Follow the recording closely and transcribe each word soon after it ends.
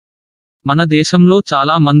మన దేశంలో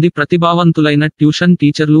చాలా మంది ప్రతిభావంతులైన ట్యూషన్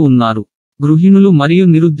టీచర్లు ఉన్నారు. గృహిణులు మరియు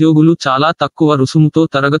నిరుద్యోగులు చాలా తక్కువ రుసుముతో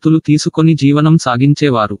తరగతులు తీసుకొని జీవనం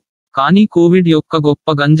సాగించేవారు. కానీ కోవిడ్ యొక్క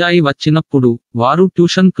గొప్ప గంజాయి వచ్చినప్పుడు వారు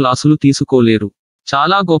ట్యూషన్ క్లాసులు తీసుకోలేరు.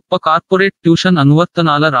 చాలా గొప్ప కార్పొరేట్ ట్యూషన్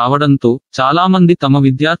అనువర్తనాల రావడంతో చాలామంది తమ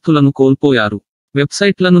విద్యార్థులను కోల్పోయారు.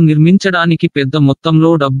 వెబ్సైట్లను నిర్మించడానికి పెద్ద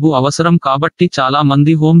మొత్తంలో డబ్బు అవసరం కాబట్టి చాలా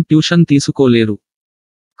మంది హోమ్ ట్యూషన్ తీసుకోలేరు.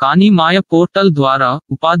 కానీ మాయ పోర్టల్ ద్వారా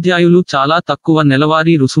ఉపాధ్యాయులు చాలా తక్కువ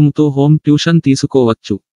నెలవారీ రుసుముతో హోమ్ ట్యూషన్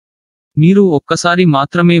తీసుకోవచ్చు. మీరు ఒక్కసారి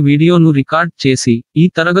మాత్రమే వీడియోను రికార్డ్ చేసి ఈ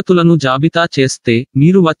తరగతులను జాబితా చేస్తే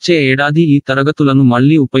మీరు వచ్చే ఏడాది ఈ తరగతులను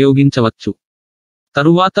మళ్ళీ ఉపయోగించవచ్చు.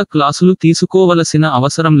 తరువాత క్లాసులు తీసుకోవలసిన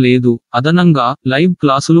అవసరం లేదు. అదనంగా లైవ్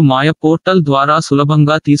క్లాసులు మాయ పోర్టల్ ద్వారా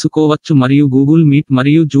సులభంగా తీసుకోవచ్చు మరియు గూగుల్ మీట్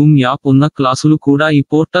మరియు జూమ్ యాప్ ఉన్న క్లాసులు కూడా ఈ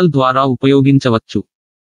పోర్టల్ ద్వారా ఉపయోగించవచ్చు.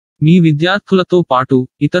 మీ విద్యార్థులతో పాటు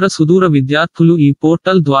ఇతర సుదూర విద్యార్థులు ఈ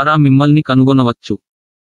పోర్టల్ ద్వారా మిమ్మల్ని కనుగొనవచ్చు.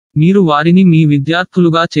 మీరు వారిని మీ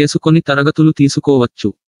విద్యార్థులుగా చేసుకొని తరగతులు తీసుకోవచ్చు.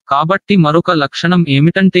 కాబట్టి మరొక లక్షణం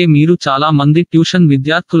ఏమిటంటే మీరు చాలా మంది ట్యూషన్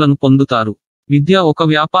విద్యార్థులను పొందుతారు. విద్య ఒక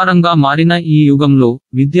వ్యాపారంగా మారిన ఈ యుగంలో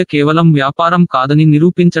విద్య కేవలం వ్యాపారం కాదని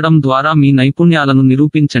నిరూపించడం ద్వారా మీ నైపుణ్యాలను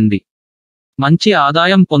నిరూపించండి. మంచి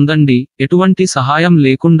ఆదాయం పొందండి. ఎటువంటి సహాయం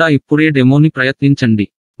లేకుండా ఇప్పుడే డెమోని ప్రయత్నించండి.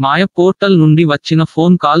 మాయ పోర్టల్ నుండి వచ్చిన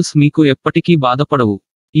ఫోన్ కాల్స్ మీకు ఎప్పటికీ బాధపడవు.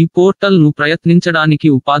 ఈ పోర్టల్ను ప్రయత్నించడానికి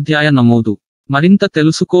ఉపాధ్యాయ నమోదు. మరింత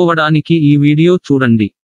తెలుసుకోవడానికి ఈ వీడియో చూడండి.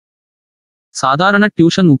 సాధారణ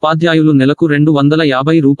ట్యూషన్ ఉపాధ్యాయులు నెలకు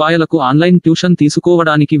 $250 ఆన్లైన్ ట్యూషన్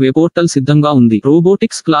తీసుకోవడానికి వెబ్పోర్టల్ సిద్ధంగా ఉంది.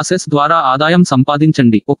 రోబోటిక్స్ క్లాసెస్ ద్వారా ఆదాయం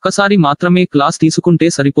సంపాదించండి. ఒక్కసారి మాత్రమే క్లాస్ తీసుకుంటే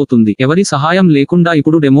సరిపోతుంది. ఎవరి సహాయం లేకుండా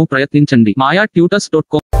ఇప్పుడు డెమో ప్రయత్నించండి. మాయా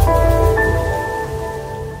Tutors.com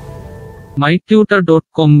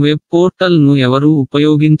mytutor.com వెబ్ పోర్టల్ను ఎవరు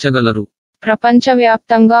ఉపయోగించగలరు?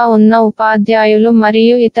 ప్రపంచవ్యాప్తంగా ఉన్న ఉపాధ్యాయులు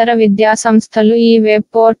మరియు ఇతర విద్యాసంస్థలు ఈ వెబ్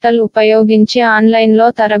పోర్టల్ ఉపయోగించి ఆన్లైన్లో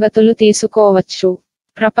తరగతులు తీసుకోవచ్చు.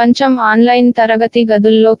 ప్రపంచం ఆన్లైన్ తరగతి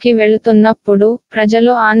గదుల్లోకి వెళుతున్నప్పుడు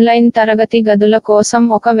ప్రజలు ఆన్లైన్ తరగతి గదుల కోసం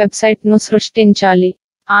ఒక వెబ్సైట్ను సృష్టించాలి.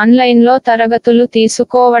 ఆన్లైన్లో తరగతులు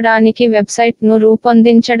తీసుకోవడానికి వెబ్సైట్ను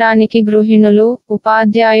రూపొందించడానికి గృహిణులు,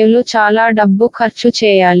 ఉపాధ్యాయులు చాలా డబ్బు ఖర్చు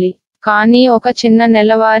చేయాలి. కానీ ఒక చిన్న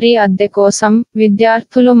నెలవారీ అద్దె కోసం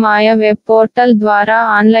విద్యార్థులు మాయ వెబ్ పోర్టల్ ద్వారా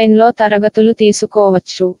ఆన్లైన్లో తరగతులు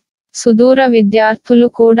తీసుకోవచ్చు. సుదూర విద్యార్థులు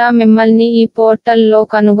కూడా మిమ్మల్ని ఈ పోర్టల్లో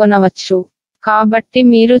కనుగొనవచ్చు. కాబట్టి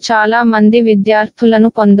మీరు చాలా మంది విద్యార్థులను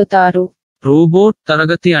పొందుతారు. రోబోట్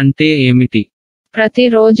తరగతి అంటే ఏమిటి?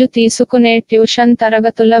 ప్రతిరోజు తీసుకునే ట్యూషన్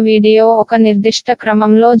తరగతుల వీడియో ఒక నిర్దిష్ట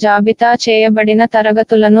క్రమంలో జాబితా చేయబడిన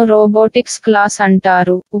తరగతులను రోబోటిక్స్ క్లాస్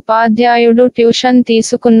అంటారు. ఉపాధ్యాయుడు ట్యూషన్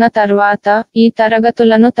తీసుకున్న తర్వాత ఈ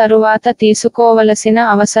తరగతులను తరువాత తీసుకోవలసిన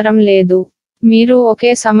అవసరం లేదు. మీరు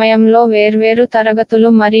ఒకే సమయంలో వేర్వేరు తరగతులు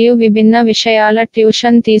మరియు విభిన్న విషయాల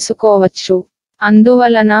ట్యూషన్ తీసుకోవచ్చు.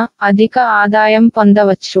 అందువలన అధిక ఆదాయం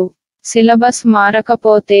పొందవచ్చు. సిలబస్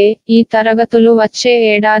మారకపోతే ఈ తరగతులు వచ్చే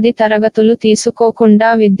ఏడాది తరగతులు తీసుకోకుండా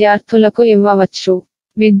విద్యార్థులకు ఇవ్వవచ్చు.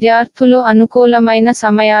 విద్యార్థులు అనుకూలమైన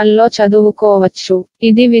సమయాల్లో చదువుకోవచ్చు.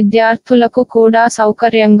 ఇది విద్యార్థులకు కూడా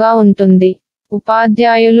సౌకర్యంగా ఉంటుంది.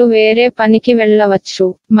 ఉపాధ్యాయులు వేరే పనికి వెళ్ళవచ్చు.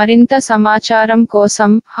 మరింత సమాచారం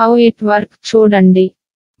కోసం హౌ ఇట్ వర్క్ చూడండి.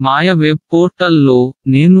 మాయ వెబ్ పోర్టల్లో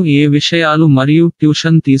నేను ఏ విషయాలు మరియు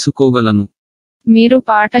ట్యూషన్ తీసుకోగలను? మీరు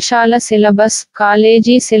పాఠశాల syllabus,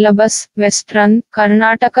 college syllabus, western,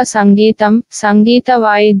 Karnataka సంగీతం, సంగీత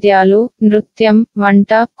వాయిద్యాలు, నృత్యం, వంట,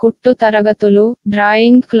 కుట్టు తరగతులు,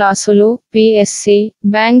 డ్రాయింగ్ క్లాసులు, PSC,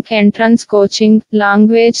 bank entrance coaching,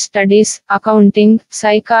 language studies, accounting,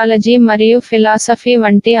 psychology మరియు ఫిలాసఫీ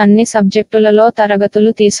వంటి అన్ని సబ్జెక్టులలో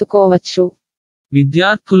తరగతులు తీసుకోవచ్చు.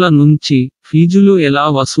 విద్యార్థుల నుంచి ఫీజులు ఎలా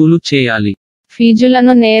వసూలు చేయాలి?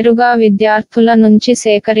 ఫీజులను నేరుగా విద్యార్థుల నుంచి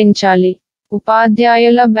సేకరించాలి.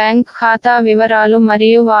 ఉపాధ్యాయుల బ్యాంక్ ఖాతా వివరాలు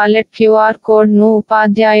మరియు వాలెట్ క్యూఆర్ కోడ్ను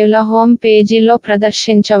ఉపాధ్యాయుల హోమ్ పేజీలో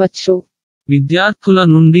ప్రదర్శించవచ్చు. విద్యార్థుల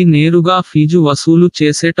నుండి నేరుగా ఫీజు వసూలు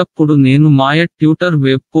చేసేటప్పుడు నేను మాయ ట్యూటర్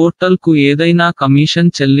వెబ్ పోర్టల్కు ఏదైనా కమిషన్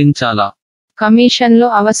చెల్లించాలా? కమిషన్లు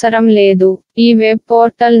అవసరం లేదు. ఈ వెబ్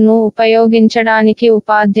పోర్టల్ను ఉపయోగించడానికి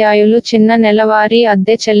ఉపాధ్యాయులు చిన్న నెలవారీ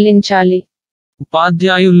అద్దె చెల్లించాలి.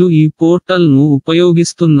 ఉపాధ్యాయులు ఈ పోర్టల్ను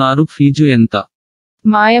ఉపయోగిస్తున్నారు. ఫీజు ఎంత?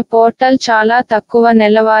 మాయ పోర్టల్ చాలా తక్కువ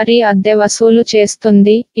నెలవారీ అద్దె వసూలు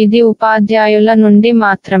చేస్తుంది. ఇది ఉపాధ్యాయుల నుండి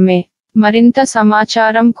మాత్రమే. మరింత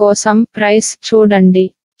సమాచారం కోసం ప్రైస్ చూడండి.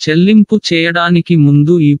 చెల్లింపు చేయడానికి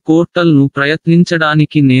ముందు ఈ పోర్టల్ను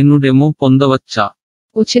ప్రయత్నించడానికి నేను డెమో పొందవచ్చా?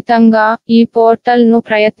 ఉచితంగా ఈ పోర్టల్ను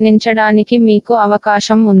ప్రయత్నించడానికి మీకు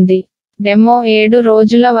అవకాశం ఉంది. డెమో 7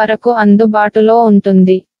 రోజుల వరకు అందుబాటులో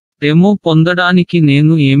ఉంటుంది. డెమో పొందడానికి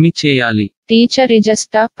నేను ఏమి చేయాలి? టీచర్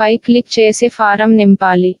రిజిస్టర్ పై క్లిక్ చేసి ఫారం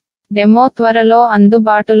నింపాలి. డెమో త్వరలో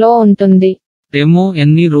అందుబాటులో ఉంటుంది. డెమో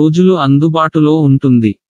ఎన్ని రోజులు అందుబాటులో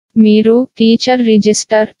ఉంటుంది? మీరు టీచర్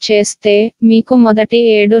రిజిస్టర్ చేస్తే మీకు మొదటి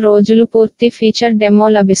 7 రోజులు పూర్తి ఫీచర్ డెమో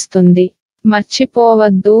లభిస్తుంది.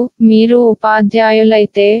 మర్చిపోవద్దు, మీరు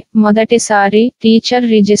ఉపాధ్యాయులైతే మొదటిసారి టీచర్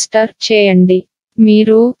రిజిస్టర్ చేయండి.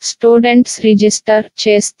 మీరు స్టూడెంట్స్ రిజిస్టర్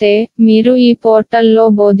చేస్తే మీరు ఈ పోర్టల్లో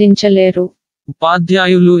బోధించలేరు.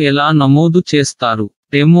 ఉపాధ్యాయులు ఎలా నమోదు చేస్తారు?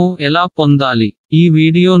 డెమో ఎలా పొందాలి? ఈ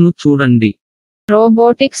వీడియోను చూడండి.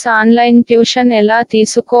 రోబోటిక్స్ ఆన్లైన్ ట్యూషన్ ఎలా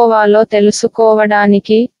తీసుకోవాలో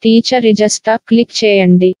తెలుసుకోవడానికి టీచర్ రిజిస్టర్ క్లిక్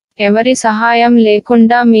చేయండి. ఎవరి సహాయం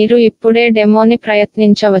లేకుండా మీరు ఇప్పుడే డెమోని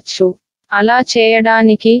ప్రయత్నించవచ్చు. అలా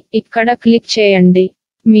చేయడానికి ఇక్కడ క్లిక్ చేయండి.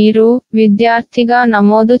 మీరు విద్యార్థిగా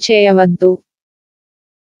నమోదు చేయవద్దు.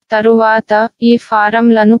 తరువాత ఈ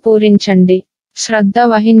ఫారంలను పూరించండి. శ్రద్ధ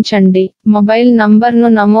వహించండి. మొబైల్ నంబర్ను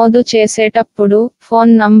నమోదు చేసేటప్పుడు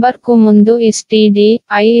ఫోన్ నంబర్కు ముందు ఎస్టీడీ,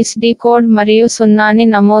 ఐఎస్డి కోడ్ మరియు 0ని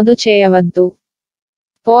నమోదు చేయవద్దు.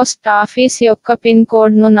 పోస్ట్ ఆఫీస్ యొక్క పిన్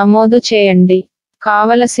కోడ్ను నమోదు చేయండి.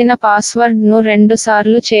 కావలసిన పాస్వర్డ్ను 2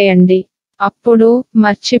 సార్లు చేయండి. అప్పుడు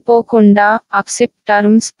మర్చిపోకుండా అక్సెప్ట్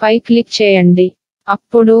టర్మ్స్ పై క్లిక్ చేయండి.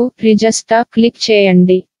 అప్పుడు రిజిస్టర్ క్లిక్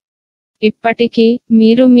చేయండి. ఇప్పటికి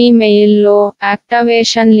మీరు మీ మెయిల్లో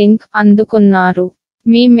యాక్టివేషన్ లింక్ అందుకున్నారు.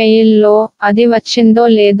 మీ మెయిల్లో అది వచ్చిందో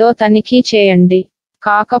లేదో తనిఖీ చేయండి.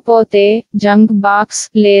 కాకపోతే జంక్ బాక్స్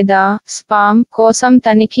లేదా స్పామ్ కోసం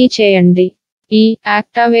తనిఖీ చేయండి. ఈ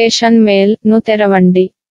యాక్టివేషన్ మెయిల్ ను తెరవండి.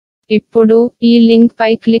 ఇప్పుడు ఈ లింక్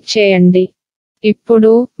పై క్లిక్ చేయండి.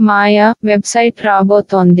 ఇప్పుడు మాయా వెబ్సైట్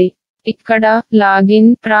రాబోతోంది. ఇక్కడ లాగిన్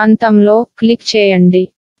ప్రాంతంలో క్లిక్ చేయండి.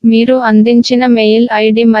 మీరు అందించిన మెయిల్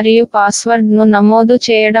ఐడి మరియు పాస్వర్డ్ను నమోదు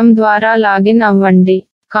చేయడం ద్వారా లాగిన్ అవ్వండి.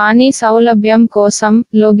 కానీ సౌలభ్యం కోసం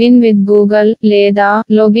లాగిన్ విత్ గూగుల్ లేదా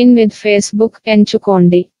లాగిన్ విత్ ఫేస్బుక్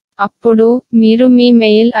ఎంచుకోండి. అప్పుడు మీరు మీ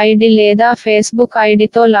మెయిల్ ఐడి లేదా ఫేస్బుక్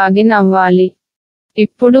ఐడితో లాగిన్ అవ్వాలి.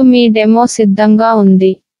 ఇప్పుడు మీ డెమో సిద్ధంగా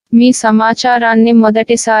ఉంది. మీ సమాచారాన్ని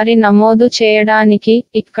మొదటిసారి నమోదు చేయడానికి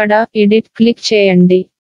ఇక్కడ ఎడిట్ క్లిక్ చేయండి.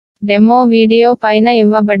 డెమో వీడియో పైన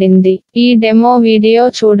ఇవ్వబడింది. ఈ డెమో వీడియో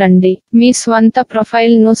చూడండి. మీ స్వంత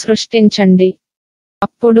ప్రొఫైల్ను సృష్టించండి.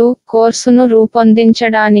 అప్పుడు కోర్సును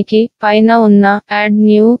రూపొందించడానికి పైన ఉన్న యాడ్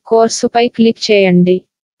న్యూ కోర్సుపై క్లిక్ చేయండి.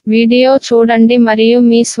 వీడియో చూడండి మరియు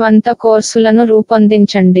మీ స్వంత కోర్సులను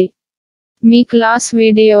రూపొందించండి. మీ క్లాస్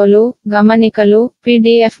వీడియోలు, గమనికలు,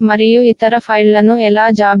 PDF మరియు ఇతర ఫైళ్లను ఎలా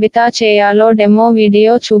జాబితా చేయాలో డెమో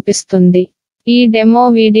వీడియో చూపిస్తుంది. ఈ డెమో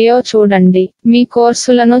వీడియో చూడండి. మీ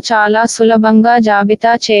కోర్సులను చాలా సులభంగా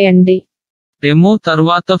జాబితా చేయండి. డెమో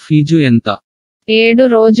తర్వాత ఫీజు ఎంత? 7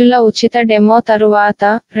 రోజుల ఉచిత డెమో తరువాత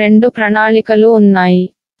 2 ప్రణాళికలు ఉన్నాయి.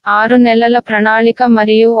 6 నెలల ప్రణాళిక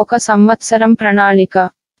మరియు 1 సంవత్సరం ప్రణాళిక.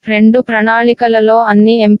 2 ప్రణాళికలలో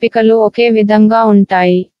అన్ని ఎంపికలు ఒకే విధంగా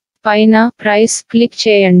ఉంటాయి. పైన ప్రైస్ క్లిక్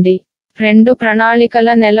చేయండి. 2 ప్రణాళికల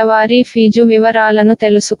నెలవారీ ఫీజు వివరాలను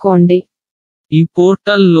తెలుసుకోండి. ఈ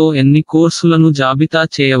పోర్టల్లో ఎన్ని కోర్సులను జాబితా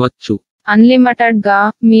చేయవచ్చు? అన్లిమిటెడ్ గా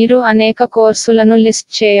మీరు అనేక కోర్సులను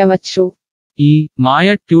లిస్ట్ చేయవచ్చు. ఈ మాయ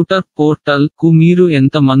ట్యూటర్ పోర్టల్ కు మీరు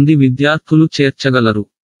ఎంత మంది విద్యార్థులు చేర్చగలరు?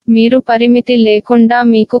 మీరు పరిమితి లేకుండా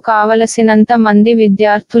మీకు కావలసినంత మంది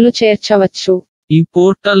విద్యార్థులు చేర్చవచ్చు. ఈ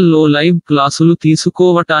పోర్టల్లో లైవ్ క్లాసులు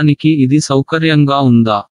తీసుకోవటానికి ఇది సౌకర్యంగా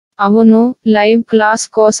ఉందా? అవును, లైవ్ క్లాస్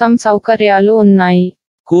కోసం సౌకర్యాలు ఉన్నాయి.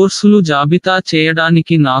 కోర్సులు జాబితా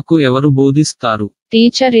చేయడానికి నాకు ఎవరు బోధిస్తారు?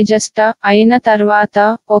 టీచర్ రిజిస్టర్ అయిన తర్వాత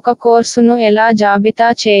ఒక కోర్సును ఎలా జాబితా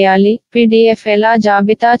చేయాలి, PDF ఎలా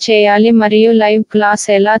జాబితా చేయాలి మరియు లైవ్ క్లాస్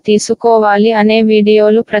ఎలా తీసుకోవాలి అనే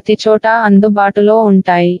వీడియోలు ప్రతిచోటా అందుబాటులో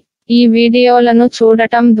ఉంటాయి. ఈ వీడియోలను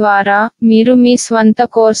చూడటం ద్వారా మీరు మీ స్వంత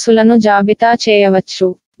కోర్సులను జాబితా చేయవచ్చు.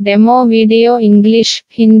 Demo video English,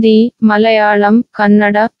 Hindi, Malayalam,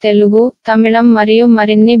 Kannada, Telugu, తమిళం మరియు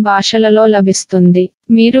మరిన్ని భాషలలో లభిస్తుంది.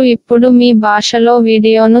 మీరు ఇప్పుడు మీ భాషలో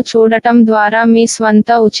వీడియోను చూడటం ద్వారా మీ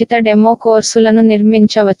స్వంత ఉచిత డెమో కోర్సులను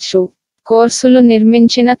నిర్మించవచ్చు. కోర్సులు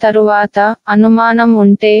నిర్మించిన తరువాత అనుమానం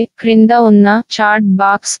ఉంటే క్రింద ఉన్న చాట్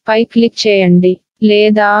బాక్స్ పై క్లిక్ చేయండి.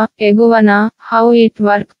 లేదా ఎగువన హౌ ఇట్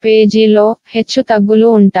వర్క్ పేజీలో హెచ్చుతగ్గులు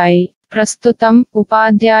ఉంటాయి. ప్రస్తుతం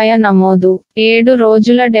ఉపాధ్యాయ నమోదు. 7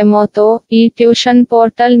 రోజుల డెమోతో ఈ ట్యూషన్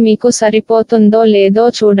పోర్టల్ మీకు సరిపోతుందో లేదో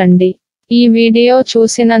చూడండి. ఈ వీడియో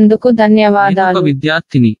చూసినందుకు ధన్యవాదాలు. నేనొక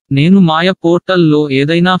విద్యార్థిని. నేను మాయ పోర్టల్లో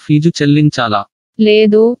ఏదైనా ఫీజు చెల్లించాలా?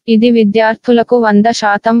 లేదు, ఇది విద్యార్థులకు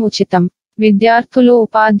 100% ఉచితం. విద్యార్థులు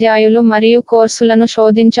ఉపాధ్యాయులు మరియు కోర్సులను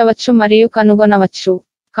శోధించవచ్చు మరియు కనుగొనవచ్చు.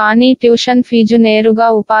 కానీ ట్యూషన్ ఫీజు నేరుగా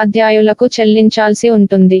ఉపాధ్యాయులకు చెల్లించాల్సి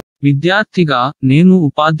ఉంటుంది. విద్యార్థిగా నేను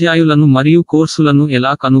ఉపాధ్యాయులను మరియు కోర్సులను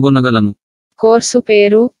ఎలా కనుగొనగలను? కోర్సు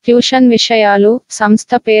పేరు, ట్యూషన్ విషయాలు,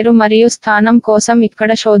 సంస్థ పేరు మరియు స్థానం కోసం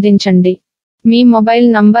ఇక్కడ శోధించండి. మీ మొబైల్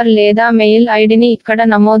నంబర్ లేదా మెయిల్ ఐడిని ఇక్కడ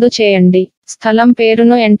నమోదు చేయండి. స్థలం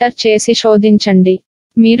పేరును ఎంటర్ చేసి శోధించండి.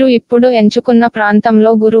 మీరు ఇప్పుడు ఎంచుకున్న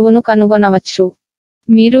ప్రాంతంలో గురువును కనుగొనవచ్చు.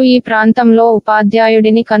 మీరు ఈ ప్రాంతంలో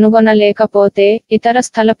ఉపాధ్యాయుడిని కనుగొనలేకపోతే ఇతర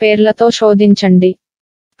స్థల పేర్లతో శోధించండి.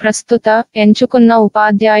 ప్రస్తుత ఎంచుకున్న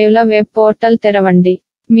ఉపాధ్యాయుల వెబ్ పోర్టల్ తెరవండి.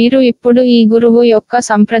 మీరు ఇప్పుడు ఈ గురువు యొక్క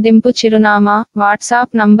సంప్రదింపు చిరునామా,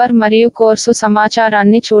 వాట్సాప్ నంబర్ మరియు కోర్సు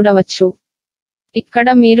సమాచారాన్ని చూడవచ్చు. ఇక్కడ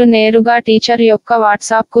మీరు నేరుగా టీచర్ యొక్క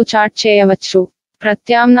వాట్సాప్కు చాట్ చేయవచ్చు.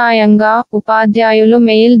 ప్రత్యామ్నాయంగా ఉపాధ్యాయులు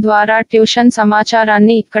మెయిల్ ద్వారా ట్యూషన్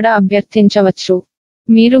సమాచారాన్ని ఇక్కడ అభ్యర్థించవచ్చు.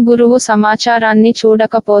 మీరు గురువు సమాచారాన్ని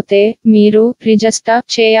చూడకపోతే మీరు రిజిస్టర్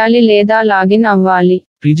చేయాలి లేదా లాగిన్ అవ్వాలి.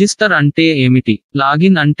 రిజిస్టర్ అంటే ఏమిటి?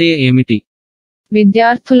 లాగిన్ అంటే ఏమిటి?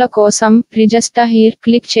 విద్యార్థుల కోసం రిజిస్టర్ హియర్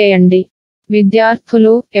క్లిక్ చేయండి.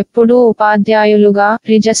 విద్యార్థులు ఎప్పుడూ ఉపాధ్యాయులుగా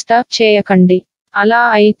రిజిస్టర్ చేయకండి. అలా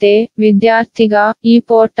అయితే విద్యార్థిగా ఈ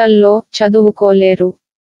పోర్టల్లో చదువుకోలేరు.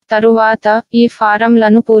 తరువాత ఈ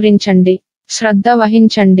ఫారంలను పూరించండి. శ్రద్ధ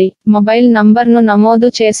వహించండి. మొబైల్ నంబర్ను నమోదు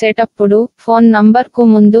చేసేటప్పుడు ఫోన్ నంబర్కు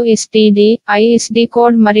ముందు ఎస్టీడీ, ఐఎస్డీ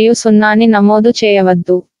కోడ్ మరియు 0ని నమోదు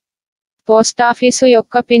చేయవద్దు. పోస్టాఫీసు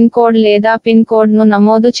యొక్క పిన్ కోడ్ లేదా పిన్ కోడ్ను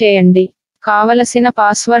నమోదు చేయండి. కావలసిన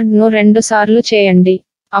పాస్వర్డ్ను 2 సార్లు చేయండి.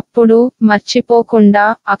 అప్పుడు మర్చిపోకుండా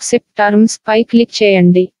అక్సెప్ట్ టర్మ్స్ పై క్లిక్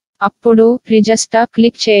చేయండి. అప్పుడు రిజిస్టర్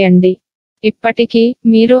క్లిక్ చేయండి. ఇప్పటికీ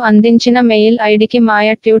మీరు అందించిన మెయిల్ ఐడికి మాయ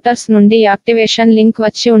ట్యూటర్స్ నుండి యాక్టివేషన్ లింక్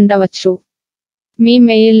వచ్చి ఉండవచ్చు. మీ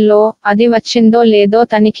మెయిల్లో అది వచ్చిందో లేదో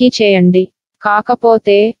తనిఖీ చేయండి.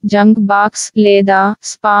 కాకపోతే జంక్ బాక్స్ లేదా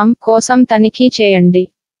స్పామ్ కోసం తనిఖీ చేయండి.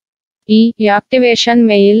 ఈ యాక్టివేషన్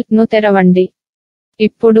మెయిల్ ను తెరవండి.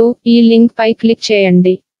 ఇప్పుడు ఈ లింక్ పై క్లిక్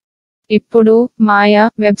చేయండి. ఇప్పుడు మాయా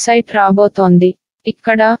వెబ్సైట్ రాబోతోంది.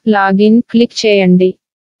 ఇక్కడ లాగిన్ క్లిక్ చేయండి.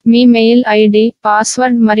 మీ మెయిల్ ఐడి,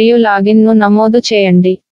 పాస్వర్డ్ మరియు లాగిన్ ను నమోదు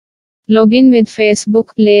చేయండి. లాగిన్ విత్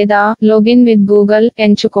ఫేస్బుక్ లేదా లాగిన్ విత్ గూగుల్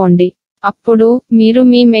ఎంచుకోండి. అప్పుడు మీరు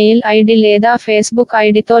మీ మెయిల్ ఐడి లేదా ఫేస్బుక్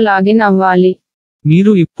ఐడితో లాగిన్ అవ్వాలి.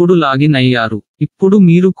 మీరు ఇప్పుడు లాగిన్ అయ్యారు. ఇప్పుడు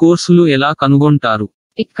మీరు కోర్సులు ఎలా కనుగొంటారు?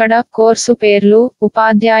 ఇక్కడ కోర్సు పేర్లు,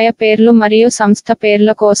 ఉపాధ్యాయ పేర్లు మరియు సంస్థ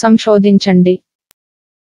పేర్ల కోసం శోధించండి.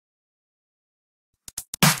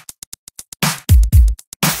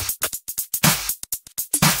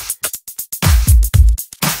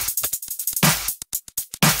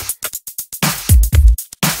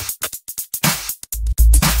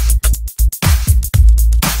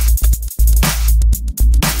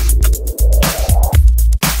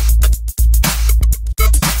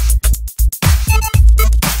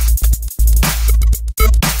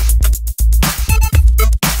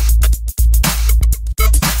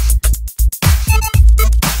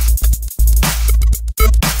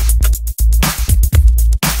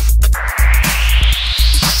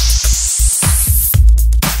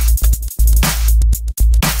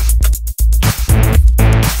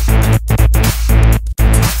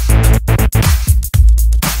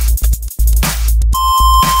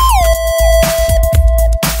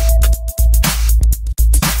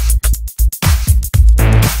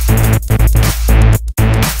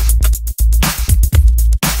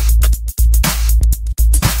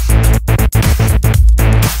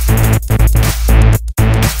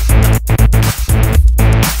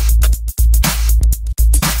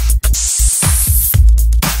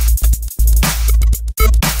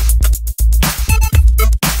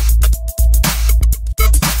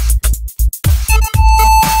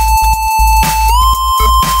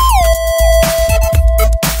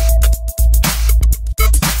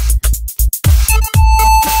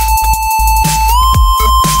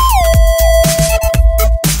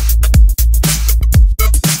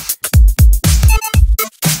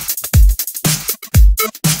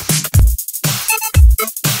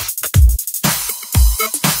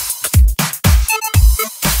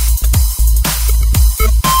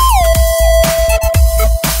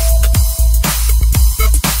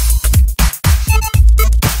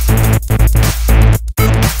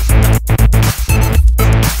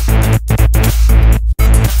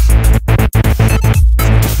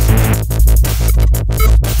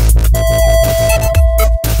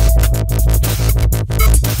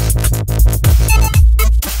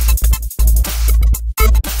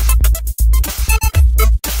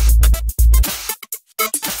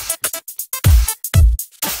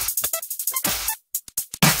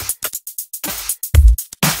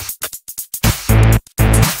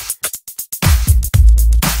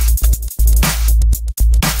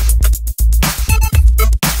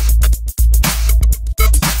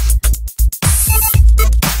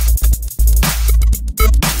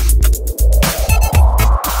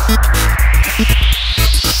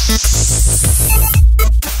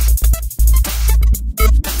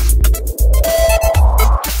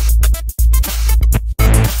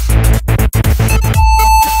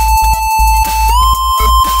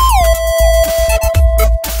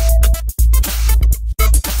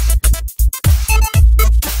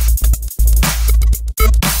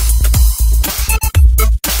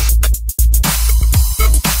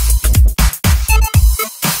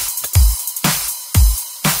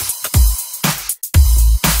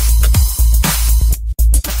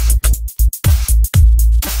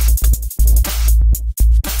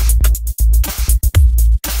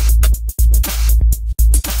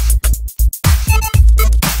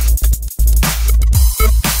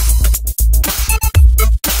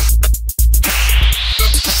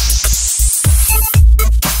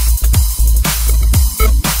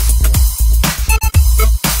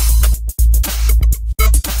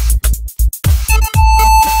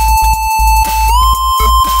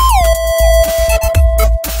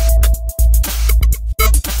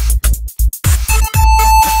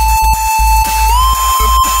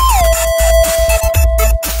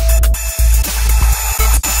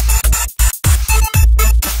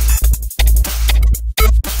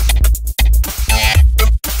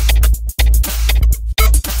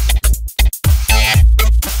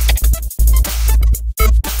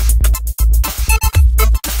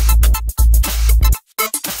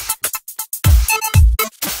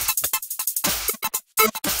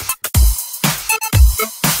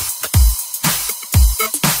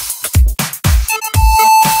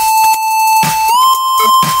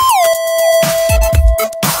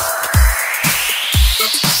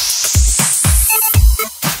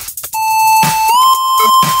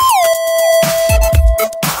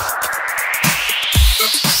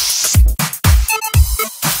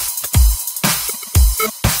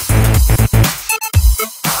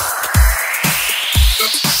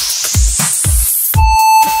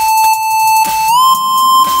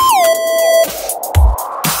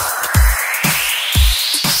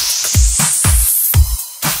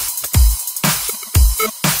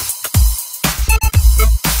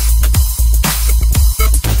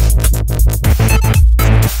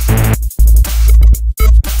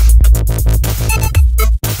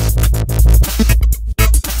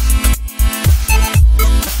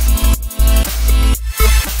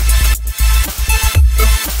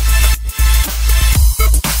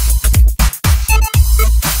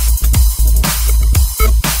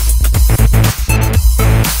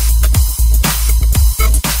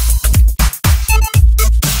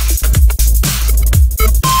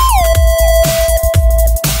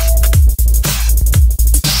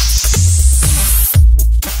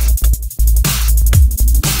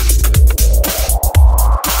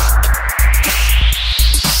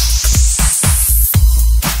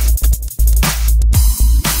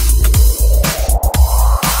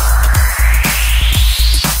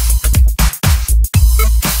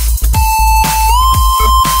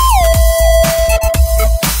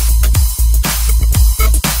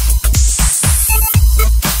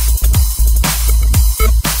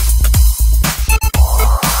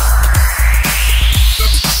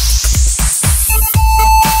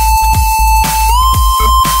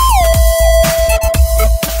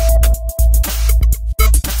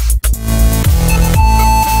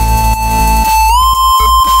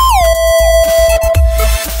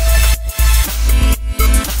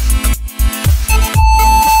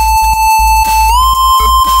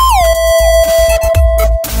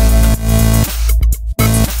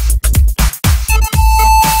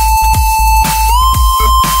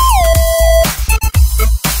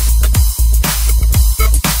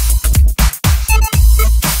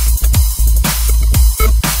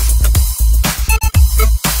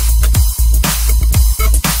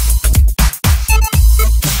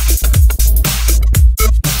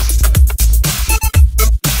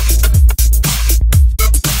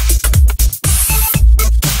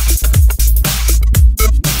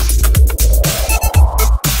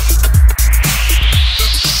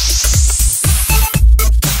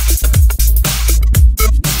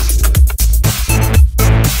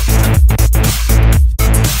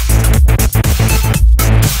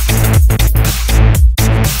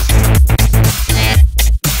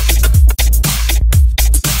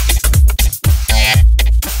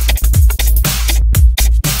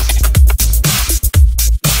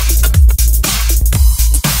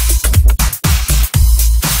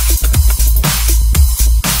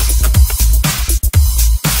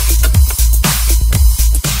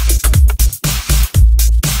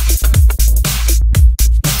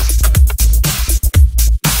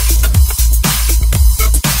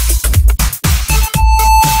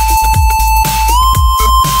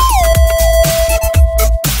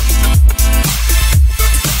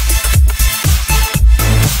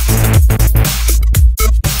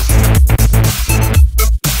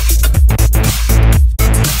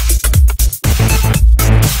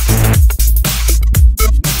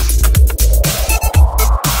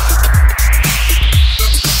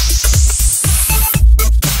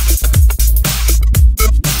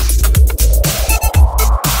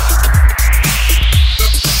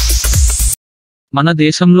 మన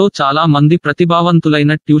దేశంలో చాలా మంది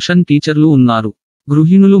ప్రతిభావంతులైన ట్యూషన్ టీచర్లు ఉన్నారు.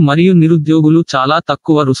 గృహిణులు మరియు నిరుద్యోగులు చాలా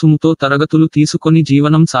తక్కువ రుసుముతో తరగతులు తీసుకొని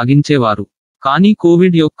జీవనం సాగించేవారు. కానీ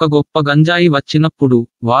కోవిడ్ యొక్క గొప్ప గంజాయి వచ్చినప్పుడు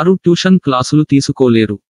వారు ట్యూషన్ క్లాసులు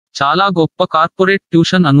తీసుకోలేరు. చాలా గొప్ప కార్పొరేట్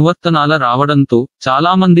ట్యూషన్ అనువర్తనాల రావడంతో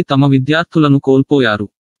చాలామంది తమ విద్యార్థులను కోల్పోయారు.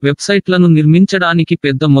 వెబ్సైట్లను నిర్మించడానికి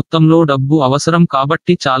పెద్ద మొత్తంలో డబ్బు అవసరం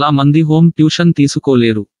కాబట్టి చాలా మంది హోమ్ ట్యూషన్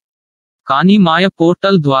తీసుకోలేరు. కానీ మాయ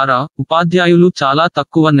పోర్టల్ ద్వారా ఉపాధ్యాయులు చాలా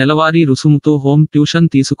తక్కువ నెలవారీ రుసుముతో హోమ్ ట్యూషన్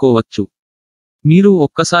తీసుకోవచ్చు. మీరు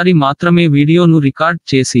ఒక్కసారి మాత్రమే వీడియోను రికార్డ్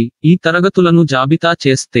చేసి ఈ తరగతులను జాబితా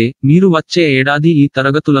చేస్తే మీరు వచ్చే ఏడాది ఈ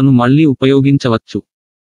తరగతులను మళ్ళీ ఉపయోగించవచ్చు.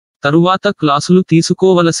 తరువాత క్లాసులు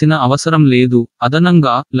తీసుకోవలసిన అవసరం లేదు.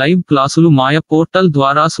 అదనంగా లైవ్ క్లాసులు మాయ పోర్టల్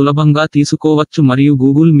ద్వారా సులభంగా తీసుకోవచ్చు మరియు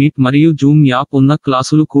గూగుల్ మీట్ మరియు జూమ్ యాప్ ఉన్న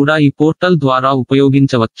క్లాసులు కూడా ఈ పోర్టల్ ద్వారా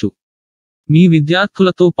ఉపయోగించవచ్చు. మీ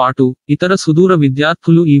విద్యార్థులతో పాటు ఇతర సుదూర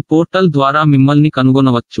విద్యార్థులు ఈ పోర్టల్ ద్వారా మిమ్మల్ని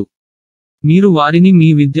కనుగొనవచ్చు. మీరు వారిని మీ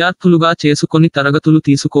విద్యార్థులుగా చేసుకొని తరగతులు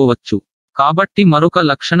తీసుకోవచ్చు. కాబట్టి మరొక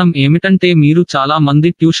లక్షణం ఏమిటంటే మీరు చాలా మంది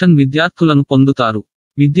ట్యూషన్ విద్యార్థులను పొందుతారు.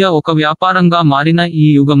 విద్య ఒక వ్యాపారంగా మారిన ఈ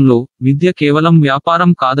యుగంలో విద్య కేవలం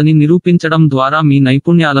వ్యాపారం కాదని నిరూపించడం ద్వారా మీ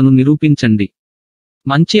నైపుణ్యాలను నిరూపించండి.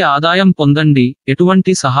 మంచి ఆదాయం పొందండి.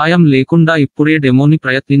 ఎటువంటి సహాయం లేకుండా ఇప్పుడే డెమోని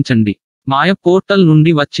ప్రయత్నించండి. మాయ పోర్టల్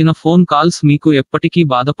నుండి వచ్చిన ఫోన్ కాల్స్ మీకు ఎప్పటికీ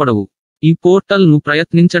బాధపడవు. ఈ పోర్టల్ను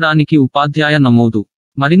ప్రయత్నించడానికి ఉపాధ్యాయ నమోదు.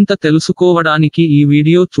 మరింత తెలుసుకోవడానికి ఈ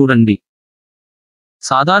వీడియో చూడండి.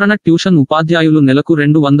 సాధారణ ట్యూషన్ ఉపాధ్యాయులు నెలకు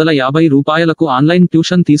 $250 ఆన్లైన్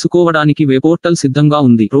ట్యూషన్ తీసుకోవడానికి వెబ్పోర్టల్ సిద్ధంగా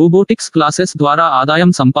ఉంది. రోబోటిక్స్ క్లాసెస్ ద్వారా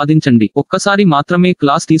ఆదాయం సంపాదించండి. ఒక్కసారి మాత్రమే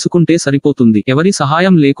క్లాస్ తీసుకుంటే సరిపోతుంది. ఎవరి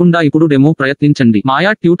సహాయం లేకుండా ఇప్పుడు డెమో ప్రయత్నించండి.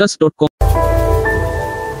 మాయా Tutors.com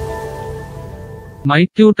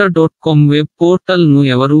mytutor.com వెబ్ పోర్టల్ను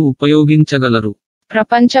ఎవరు ఉపయోగించగలరు?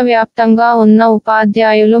 ప్రపంచవ్యాప్తంగా ఉన్న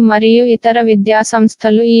ఉపాధ్యాయులు మరియు ఇతర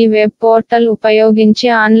విద్యాసంస్థలు ఈ వెబ్ పోర్టల్ ఉపయోగించి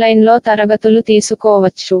ఆన్లైన్లో తరగతులు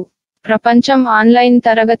తీసుకోవచ్చు. ప్రపంచం ఆన్లైన్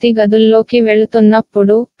తరగతి గదుల్లోకి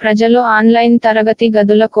వెళుతున్నప్పుడు ప్రజలు ఆన్లైన్ తరగతి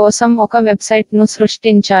గదుల కోసం ఒక వెబ్సైట్ను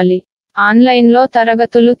సృష్టించాలి. ఆన్లైన్లో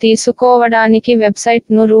తరగతులు తీసుకోవడానికి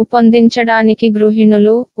వెబ్సైట్ను రూపొందించడానికి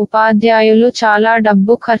గృహిణులు, ఉపాధ్యాయులు చాలా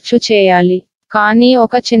డబ్బు ఖర్చు చేయాలి. కానీ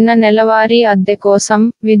ఒక చిన్న నెలవారీ అద్దె కోసం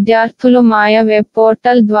విద్యార్థులు మాయ వెబ్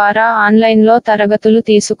పోర్టల్ ద్వారా ఆన్లైన్లో తరగతులు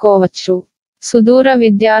తీసుకోవచ్చు. సుదూర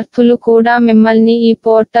విద్యార్థులు కూడా మిమ్మల్ని ఈ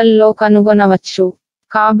పోర్టల్లో కనుగొనవచ్చు.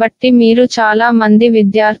 కాబట్టి మీరు చాలా మంది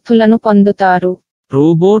విద్యార్థులను పొందుతారు.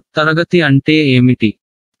 రోబోట్ తరగతి అంటే ఏమిటి?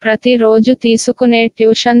 ప్రతిరోజు తీసుకునే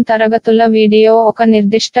ట్యూషన్ తరగతుల వీడియో ఒక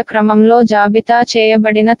నిర్దిష్ట క్రమంలో జాబితా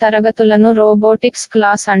చేయబడిన తరగతులను రోబోటిక్స్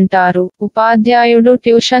క్లాస్ అంటారు. ఉపాధ్యాయుడు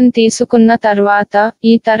ట్యూషన్ తీసుకున్న తర్వాత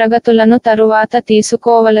ఈ తరగతులను తరువాత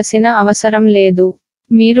తీసుకోవలసిన అవసరం లేదు.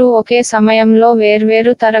 మీరు ఒకే సమయంలో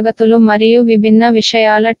వేర్వేరు తరగతులు మరియు విభిన్న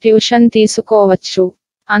విషయాల ట్యూషన్ తీసుకోవచ్చు.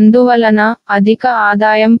 అందువలన అధిక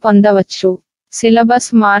ఆదాయం పొందవచ్చు. సిలబస్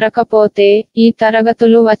మారకపోతే ఈ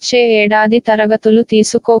తరగతులు వచ్చే ఏడాది తరగతులు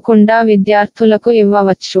తీసుకోకుండా విద్యార్థులకు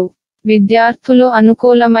ఇవ్వవచ్చు. విద్యార్థులు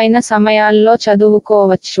అనుకూలమైన సమయాల్లో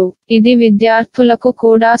చదువుకోవచ్చు. ఇది విద్యార్థులకు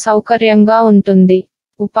కూడా సౌకర్యంగా ఉంటుంది.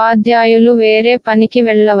 ఉపాధ్యాయులు వేరే పనికి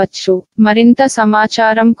వెళ్ళవచ్చు. మరింత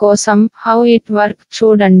సమాచారం కోసం హౌ ఇట్ వర్క్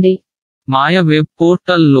చూడండి. మాయ వెబ్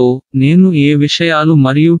పోర్టల్లో నేను ఏ విషయాలు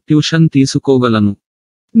మరియు ట్యూషన్ తీసుకోగలను?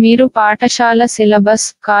 మీరు పాఠశాల syllabus,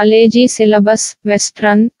 college syllabus,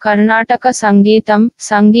 western, Karnataka సంగీతం,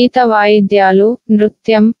 సంగీత వాయిద్యాలు,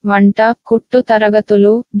 నృత్యం, వంట, కుట్టు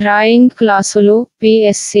తరగతులు, డ్రాయింగ్ క్లాసులు,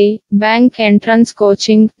 PSC, bank entrance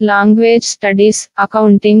coaching, language studies,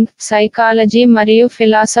 accounting, psychology మరియు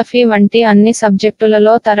ఫిలాసఫీ వంటి అన్ని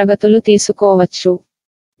సబ్జెక్టులలో తరగతులు తీసుకోవచ్చు.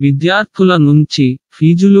 విద్యార్థుల నుంచి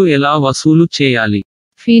ఫీజులు ఎలా వసూలు చేయాలి?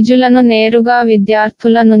 ఫీజులను నేరుగా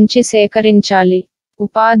విద్యార్థుల నుంచి సేకరించాలి.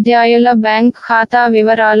 ఉపాధ్యాయుల బ్యాంక్ ఖాతా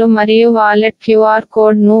వివరాలు మరియు వాలెట్ క్యూఆర్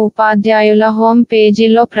కోడ్ను ఉపాధ్యాయుల హోమ్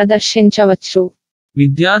పేజీలో ప్రదర్శించవచ్చు.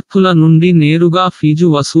 విద్యార్థుల నుండి నేరుగా ఫీజు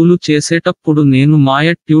వసూలు చేసేటప్పుడు నేను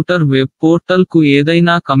మాయ ట్యూటర్ వెబ్ పోర్టల్కు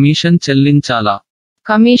ఏదైనా కమిషన్ చెల్లించాలా?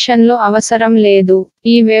 కమిషన్లు అవసరం లేదు.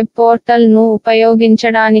 ఈ వెబ్ పోర్టల్ను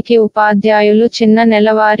ఉపయోగించడానికి ఉపాధ్యాయులు చిన్న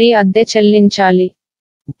నెలవారీ అద్దె చెల్లించాలి.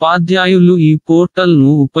 ఉపాధ్యాయులు ఈ పోర్టల్ను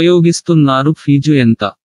ఉపయోగిస్తున్నారు. ఫీజు ఎంత?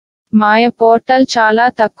 మాయ పోర్టల్ చాలా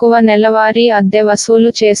తక్కువ నెలవారీ అద్దె వసూలు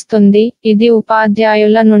చేస్తుంది. ఇది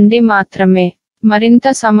ఉపాధ్యాయుల నుండి మాత్రమే. మరింత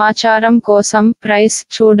సమాచారం కోసం ప్రైస్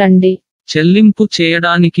చూడండి. చెల్లింపు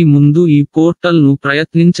చేయడానికి ముందు ఈ పోర్టల్ను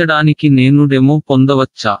ప్రయత్నించడానికి నేను డెమో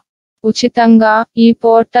పొందవచ్చా? ఉచితంగా ఈ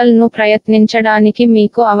పోర్టల్ను ప్రయత్నించడానికి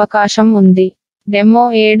మీకు అవకాశం ఉంది. డెమో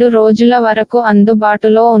 7 రోజుల వరకు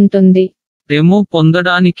అందుబాటులో ఉంటుంది. డెమో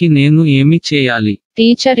పొందడానికి నేను ఏమి చేయాలి?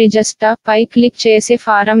 టీచర్ రిజిస్టర్ పై క్లిక్ చేసి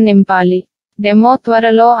ఫారం నింపాలి. డెమో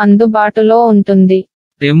త్వరలో అందుబాటులో ఉంటుంది.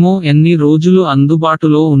 డెమో ఎన్ని రోజులు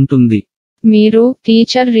అందుబాటులో ఉంటుంది? మీరు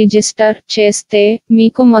టీచర్ రిజిస్టర్ చేస్తే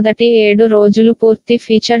మీకు మొదటి 7 రోజులు పూర్తి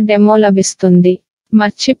ఫీచర్ డెమో లభిస్తుంది.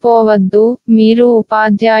 మర్చిపోవద్దు, మీరు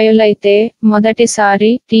ఉపాధ్యాయులైతే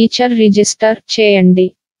మొదటిసారి టీచర్ రిజిస్టర్ చేయండి.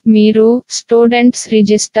 మీరు స్టూడెంట్స్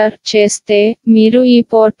రిజిస్టర్ చేస్తే మీరు ఈ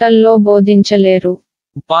పోర్టల్లో బోధించలేరు.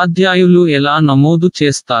 ఉపాధ్యాయులు ఎలా నమోదు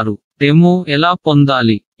చేస్తారు? డెమో ఎలా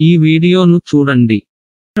పొందాలి? ఈ వీడియోను చూడండి.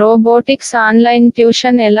 రోబోటిక్స్ ఆన్లైన్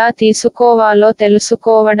ట్యూషన్ ఎలా తీసుకోవాలో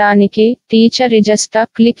తెలుసుకోవడానికి టీచర్ రిజిస్టర్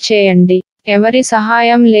క్లిక్ చేయండి. ఎవరి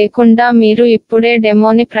సహాయం లేకుండా మీరు ఇప్పుడే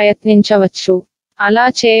డెమోని ప్రయత్నించవచ్చు. అలా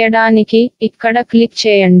చేయడానికి ఇక్కడ క్లిక్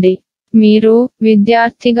చేయండి. మీరు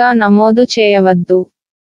విద్యార్థిగా నమోదు చేయవద్దు.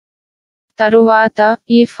 తరువాత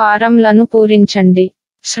ఈ ఫారంలను పూరించండి.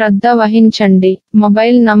 శ్రద్ధ వహించండి.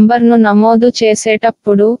 మొబైల్ నంబర్ను నమోదు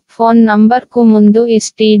చేసేటప్పుడు ఫోన్ నంబర్కు ముందు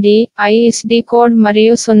ఎస్టీడీ, ఐఎస్డి కోడ్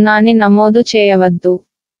మరియు 0ని నమోదు చేయవద్దు.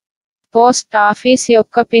 పోస్ట్ ఆఫీస్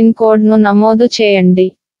యొక్క పిన్ కోడ్ను నమోదు చేయండి.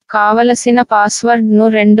 కావలసిన పాస్వర్డ్ను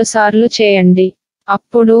 2 సార్లు చేయండి.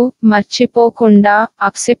 అప్పుడు మర్చిపోకుండా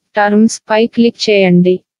అక్సెప్ట్ టర్మ్స్ పై క్లిక్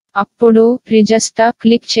చేయండి. అప్పుడు రిజిస్టర్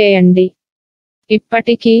క్లిక్ చేయండి.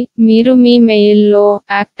 ఇప్పటికి మీరు మీ మెయిల్లో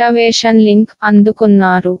యాక్టివేషన్ లింక్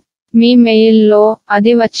అందుకున్నారు. మీ మెయిల్లో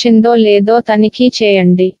అది వచ్చిందో లేదో తనిఖీ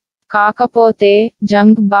చేయండి. కాకపోతే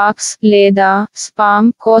జంక్ బాక్స్ లేదా స్పామ్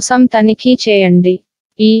కోసం తనిఖీ చేయండి.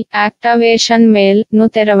 ఈ యాక్టివేషన్ మెయిల్ ను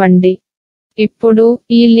తెరవండి. ఇప్పుడు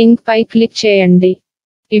ఈ లింక్ పై క్లిక్ చేయండి.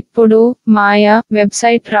 ఇప్పుడు మాయా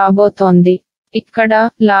వెబ్సైట్ రాబోతోంది. ఇక్కడ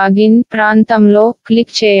లాగిన్ ప్రాంతంలో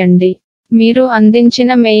క్లిక్ చేయండి. మీరు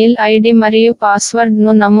అందించిన మెయిల్ ఐడి మరియు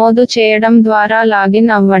పాస్వర్డ్ను నమోదు చేయడం ద్వారా లాగిన్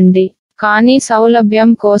అవ్వండి. కానీ సౌలభ్యం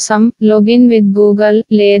కోసం లాగిన్ విత్ గూగుల్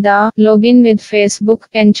లేదా లాగిన్ విత్ ఫేస్బుక్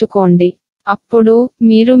ఎంచుకోండి. అప్పుడు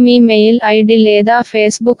మీరు మీ మెయిల్ ఐడి లేదా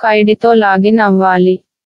ఫేస్బుక్ ఐడితో లాగిన్ అవ్వాలి.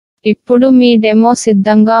 ఇప్పుడు మీ డెమో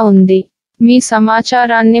సిద్ధంగా ఉంది. మీ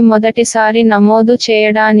సమాచారాన్ని మొదటిసారి నమోదు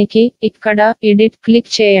చేయడానికి ఇక్కడ ఎడిట్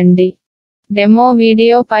క్లిక్ చేయండి. డెమో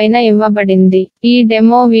వీడియో పైన ఇవ్వబడింది. ఈ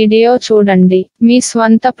డెమో వీడియో చూడండి. మీ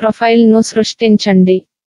స్వంత ప్రొఫైల్ను సృష్టించండి.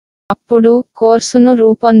 అప్పుడు కోర్సును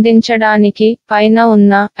రూపొందించడానికి పైన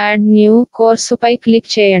ఉన్న యాడ్ న్యూ కోర్సుపై క్లిక్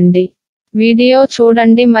చేయండి. వీడియో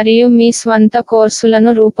చూడండి మరియు మీ స్వంత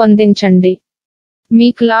కోర్సులను రూపొందించండి. మీ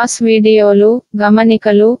క్లాస్ వీడియోలు,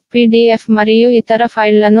 గమనికలు, పీడీఎఫ్ మరియు ఇతర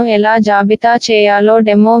ఫైళ్లను ఎలా జాబితా చేయాలో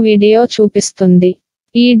డెమో వీడియో చూపిస్తుంది.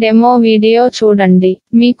 ఈ డెమో వీడియో చూడండి.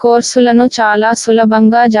 మీ కోర్సులను చాలా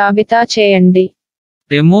సులభంగా జాబితా చేయండి.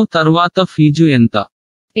 డెమో తర్వాత ఫీజు ఎంత?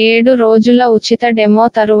 7 రోజుల ఉచిత డెమో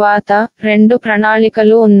తరువాత 2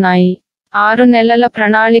 ప్రణాళికలు ఉన్నాయి. 6 నెలల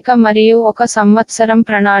ప్రణాళిక మరియు 1 సంవత్సరం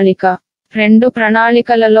ప్రణాళిక. 2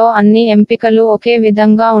 ప్రణాళికలలో అన్ని ఎంపికలు ఒకే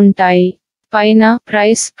విధంగా ఉంటాయి. పైన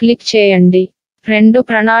ప్రైస్ క్లిక్ చేయండి. 2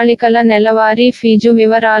 ప్రణాళికల నెలవారీ ఫీజు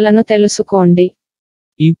వివరాలను తెలుసుకోండి.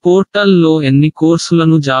 ఈ పోర్టల్లో ఎన్ని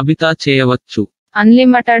కోర్సులను జాబితా చేయవచ్చు?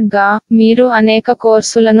 అన్లిమిటెడ్ గా మీరు అనేక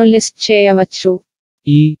కోర్సులను లిస్ట్ చేయవచ్చు.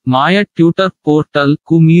 ఈ మాయ ట్యూటర్ పోర్టల్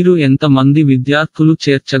కు మీరు ఎంత మంది విద్యార్థులు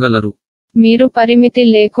చేర్చగలరు? మీరు పరిమితి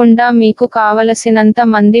లేకుండా మీకు కావలసినంత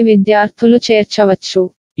మంది విద్యార్థులు చేర్చవచ్చు.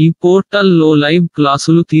 ఈ పోర్టల్లో లైవ్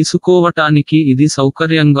క్లాసులు తీసుకోవటానికి ఇది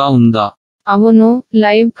సౌకర్యంగా ఉందా? అవును,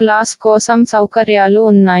 లైవ్ క్లాస్ కోసం సౌకర్యాలు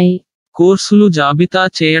ఉన్నాయి. కోర్సులు జాబితా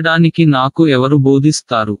చేయడానికి నాకు ఎవరు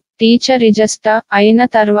బోధిస్తారు? టీచర్ రిజిస్టర్ అయిన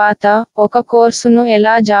తర్వాత ఒక కోర్సును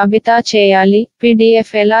ఎలా జాబితా చేయాలి,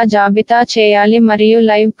 పీడీఎఫ్ ఎలా జాబితా చేయాలి మరియు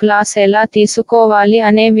లైవ్ క్లాస్ ఎలా తీసుకోవాలి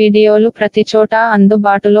అనే వీడియోలు ప్రతిచోటా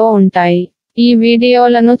అందుబాటులో ఉంటాయి. ఈ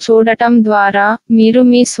వీడియోలను చూడటం ద్వారా మీరు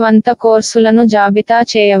మీ స్వంత కోర్సులను జాబితా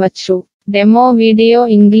చేయవచ్చు. Demo video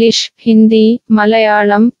English, Hindi,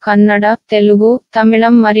 Malayalam, Kannada, Telugu,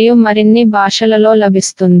 తమిళం మరియు మరిన్ని భాషలలో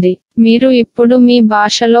లభిస్తుంది. మీరు ఇప్పుడు మీ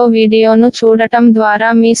భాషలో వీడియోను చూడటం ద్వారా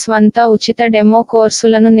మీ స్వంత ఉచిత డెమో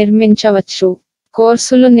కోర్సులను నిర్మించవచ్చు.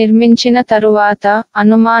 కోర్సులు నిర్మించిన తరువాత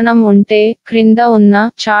అనుమానం ఉంటే క్రింద ఉన్న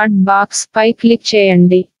చాట్ బాక్స్ పై క్లిక్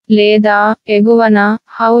చేయండి. లేదా ఎగువన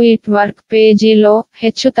హౌ ఇట్ వర్క్ పేజీలో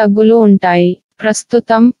హెచ్చుతగ్గులు ఉంటాయి.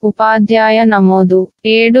 ప్రస్తుతం ఉపాధ్యాయ నమోదు.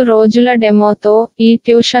 7 రోజుల డెమోతో ఈ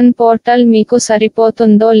ట్యూషన్ పోర్టల్ మీకు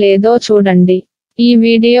సరిపోతుందో లేదో చూడండి. ఈ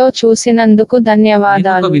వీడియో చూసినందుకు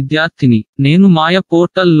ధన్యవాదాలు. విద్యార్థిని, నేను మాయ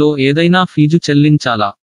పోర్టల్లో ఏదైనా ఫీజు చెల్లించాలా?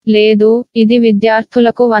 లేదు, ఇది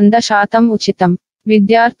విద్యార్థులకు 100% ఉచితం.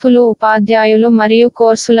 విద్యార్థులు ఉపాధ్యాయులు మరియు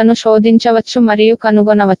కోర్సులను శోధించవచ్చు మరియు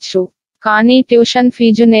కనుగొనవచ్చు. కానీ ట్యూషన్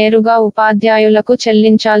ఫీజు నేరుగా ఉపాధ్యాయులకు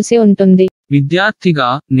చెల్లించాల్సి ఉంటుంది. విద్యార్థిగా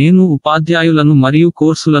నేను ఉపాధ్యాయులను మరియు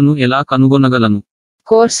కోర్సులను ఎలా కనుగొనగలను?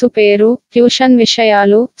 కోర్సు పేరు, ట్యూషన్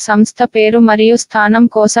విషయాలు, సంస్థ పేరు మరియు స్థానం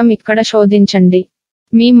కోసం ఇక్కడ శోధించండి.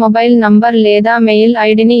 మీ మొబైల్ నంబర్ లేదా మెయిల్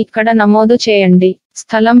ఐడిని ఇక్కడ నమోదు చేయండి.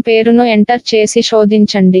 స్థలం పేరును ఎంటర్ చేసి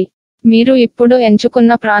శోధించండి. మీరు ఇప్పుడు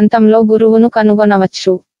ఎంచుకున్న ప్రాంతంలో గురువును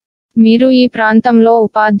కనుగొనవచ్చు. మీరు ఈ ప్రాంతంలో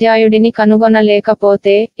ఉపాధ్యాయుడిని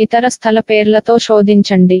కనుగొనలేకపోతే ఇతర స్థల పేర్లతో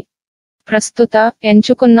శోధించండి. ప్రస్తుత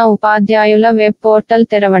ఎంచుకున్న ఉపాధ్యాయుల వెబ్ పోర్టల్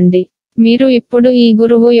తెరవండి. మీరు ఇప్పుడు ఈ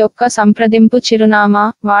గురువు యొక్క సంప్రదింపు చిరునామా,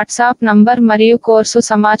 వాట్సాప్ నంబర్ మరియు కోర్సు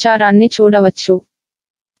సమాచారాన్ని చూడవచ్చు.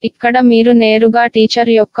 ఇక్కడ మీరు నేరుగా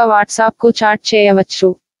టీచర్ యొక్క వాట్సాప్కు చాట్ చేయవచ్చు.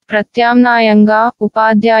 ప్రత్యామ్నాయంగా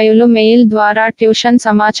ఉపాధ్యాయులు మెయిల్ ద్వారా ట్యూషన్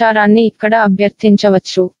సమాచారాన్ని ఇక్కడ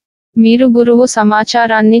అభ్యర్థించవచ్చు. మీరు గురువు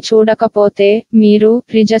సమాచారాన్ని చూడకపోతే మీరు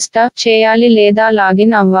రిజిస్టర్ చేయాలి లేదా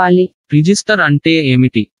లాగిన్ అవ్వాలి. రిజిస్టర్ అంటే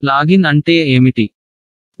ఏమిటి? లాగిన్ అంటే ఏమిటి?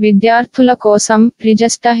 విద్యార్థుల కోసం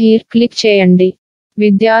రిజిస్టర్ హియర్ క్లిక్ చేయండి.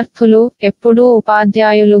 విద్యార్థులు ఎప్పుడూ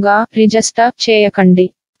ఉపాధ్యాయులుగా రిజిస్టర్ చేయకండి.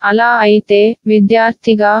 అలా అయితే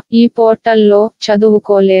విద్యార్థిగా ఈ పోర్టల్లో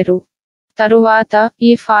చదువుకోలేరు. తరువాత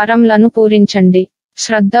ఈ ఫారంలను పూరించండి.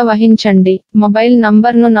 శ్రద్ధ వహించండి. మొబైల్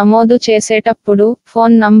నంబర్ను నమోదు చేసేటప్పుడు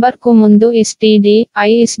ఫోన్ నంబర్కు ముందు ఎస్టీడీ,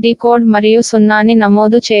 ఐఎస్డీ కోడ్ మరియు 0ని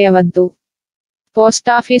నమోదు చేయవద్దు.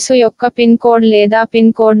 పోస్టాఫీసు యొక్క పిన్ కోడ్ లేదా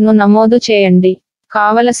పిన్ కోడ్ను నమోదు చేయండి.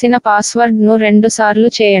 కావలసిన పాస్వర్డ్ను 2 సార్లు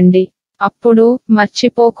చేయండి. అప్పుడు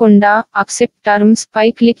మర్చిపోకుండా అక్సెప్ట్ టర్మ్స్ పై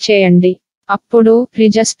క్లిక్ చేయండి. అప్పుడు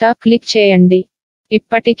రిజిస్టర్ క్లిక్ చేయండి.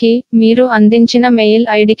 ఇప్పటికీ మీరు అందించిన మెయిల్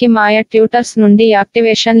ఐడికి మాయ ట్యూటర్స్ నుండి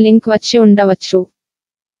యాక్టివేషన్ లింక్ వచ్చి ఉండవచ్చు.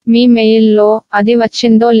 మీ మెయిల్లో అది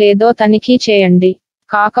వచ్చిందో లేదో తనిఖీ చేయండి.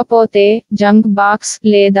 కాకపోతే జంక్ బాక్స్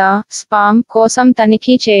లేదా స్పామ్ కోసం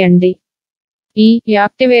తనిఖీ చేయండి. ఈ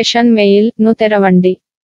యాక్టివేషన్ మెయిల్ ను తెరవండి.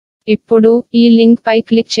 ఇప్పుడు ఈ లింక్ పై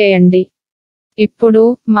క్లిక్ చేయండి. ఇప్పుడు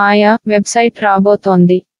మాయ వెబ్సైట్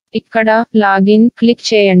రాబోతోంది. ఇక్కడ లాగిన్ క్లిక్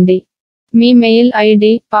చేయండి. మీ మెయిల్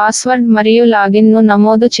ఐడి, పాస్వర్డ్ మరియు లాగిన్ ను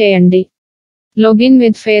నమోదు చేయండి. లాగిన్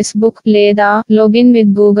విత్ ఫేస్బుక్ లేదా లాగిన్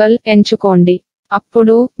విత్ గూగుల్ ఎంచుకోండి.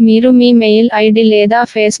 అప్పుడు మీరు మీ మెయిల్ ఐడి లేదా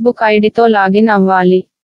ఫేస్బుక్ ఐడితో లాగిన్ అవ్వాలి.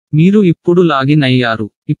 మీరు ఇప్పుడు లాగిన్ అయ్యారు.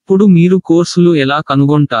 ఇప్పుడు మీరు కోర్సులు ఎలా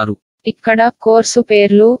కనుగొంటారు? ఇక్కడ కోర్సు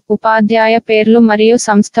పేర్లు, ఉపాధ్యాయ పేర్లు మరియు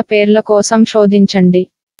సంస్థ పేర్ల కోసం శోధించండి.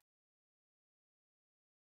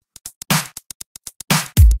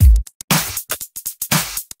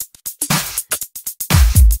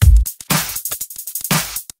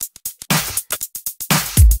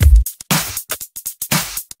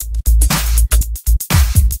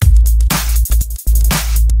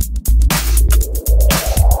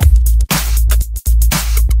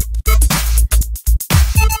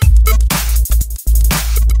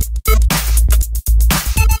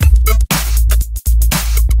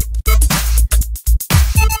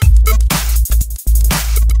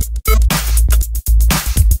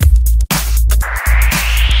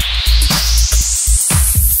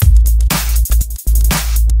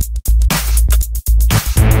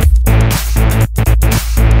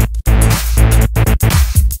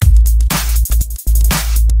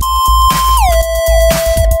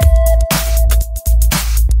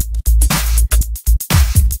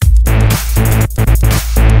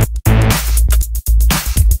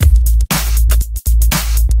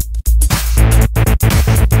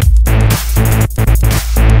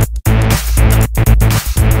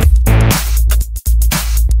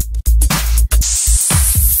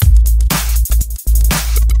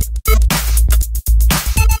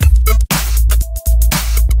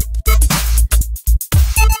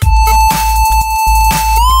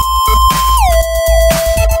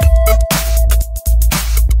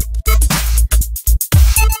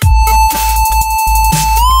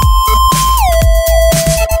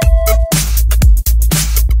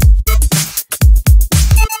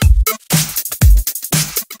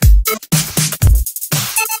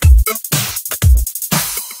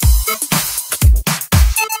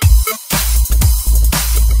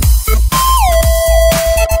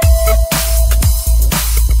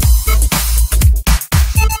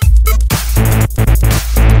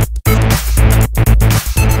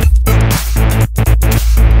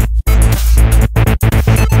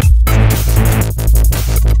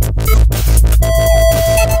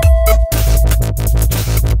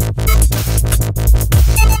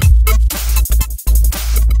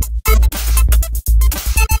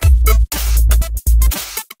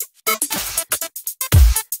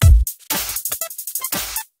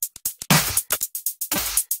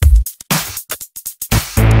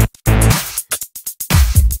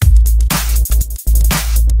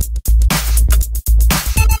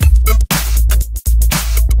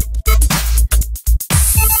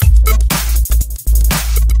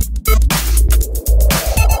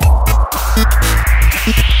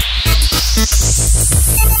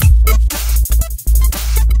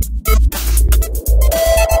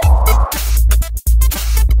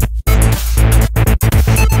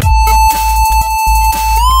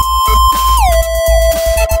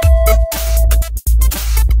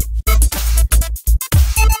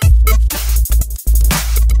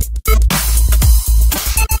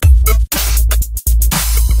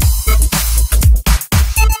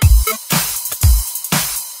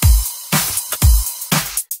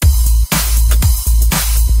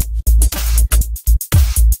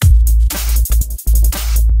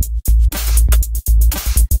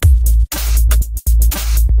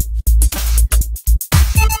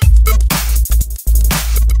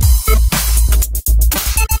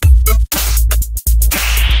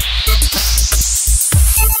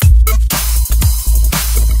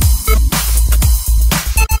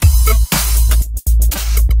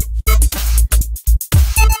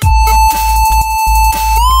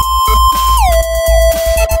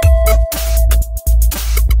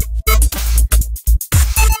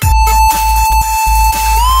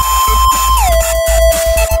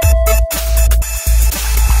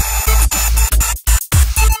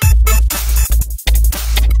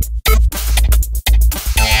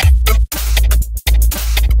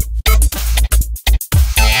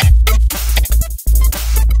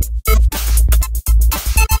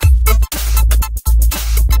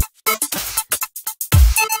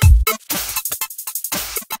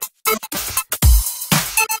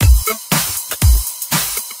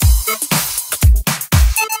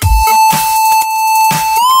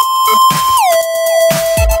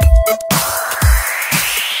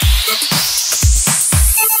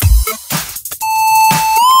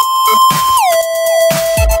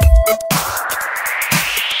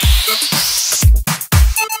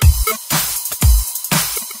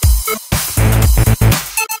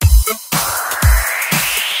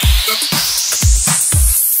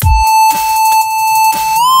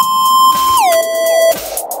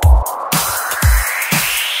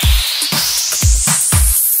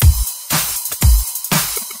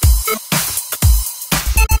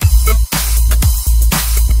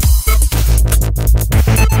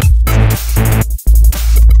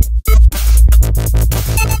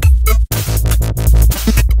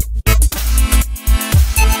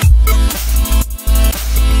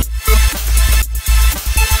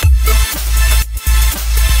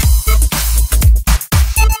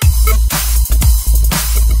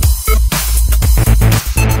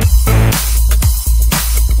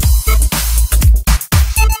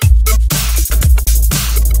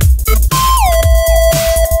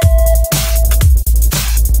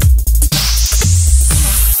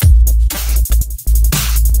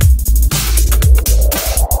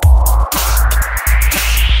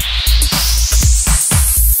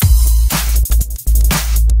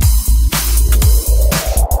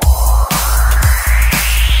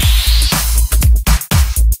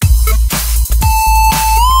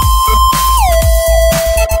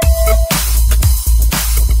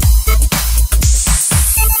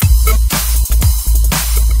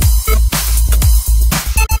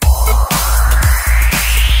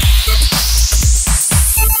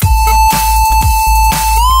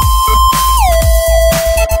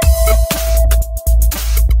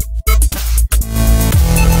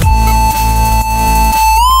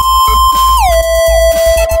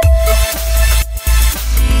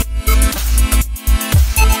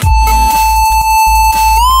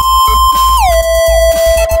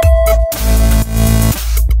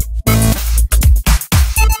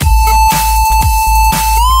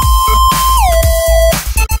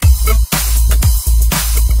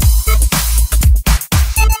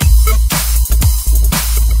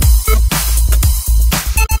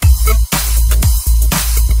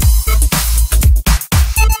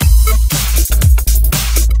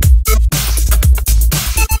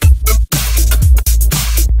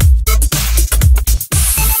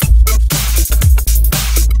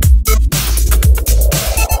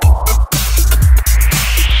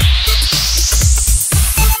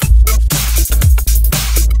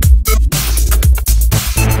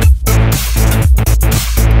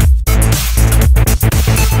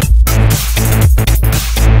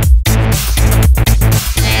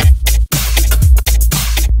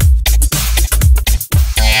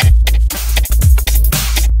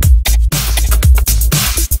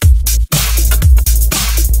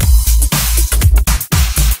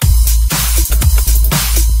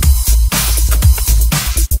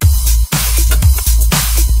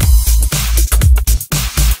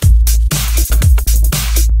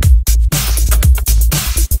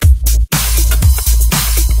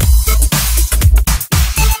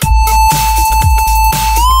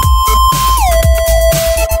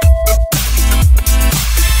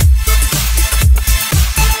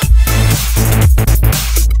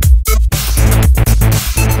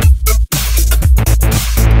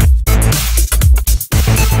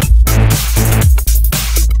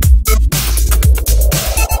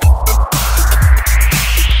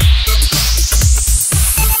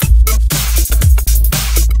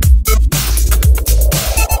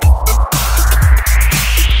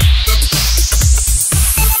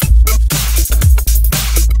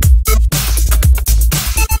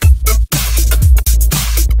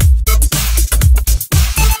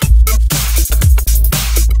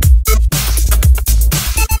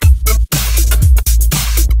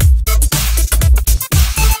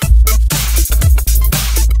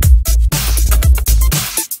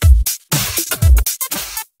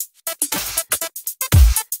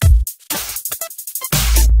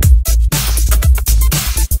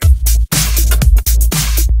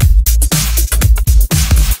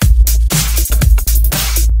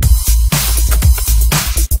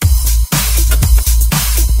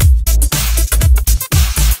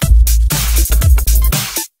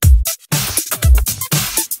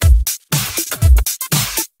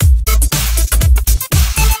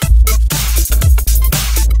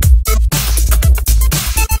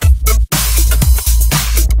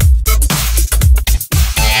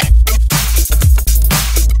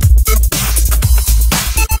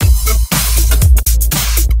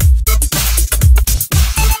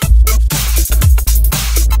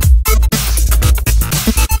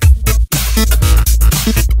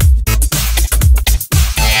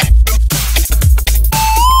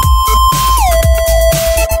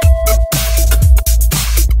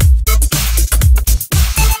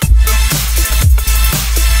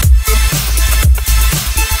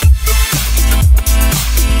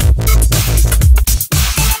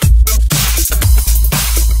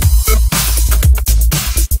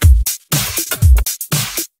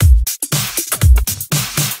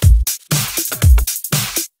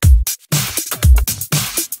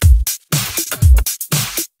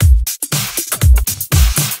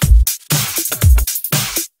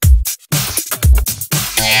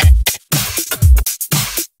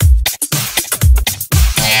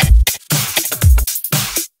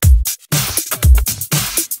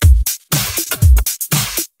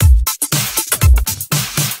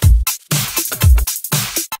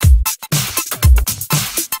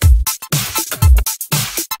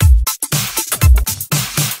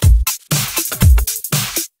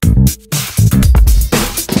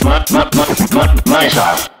 My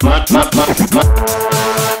style. My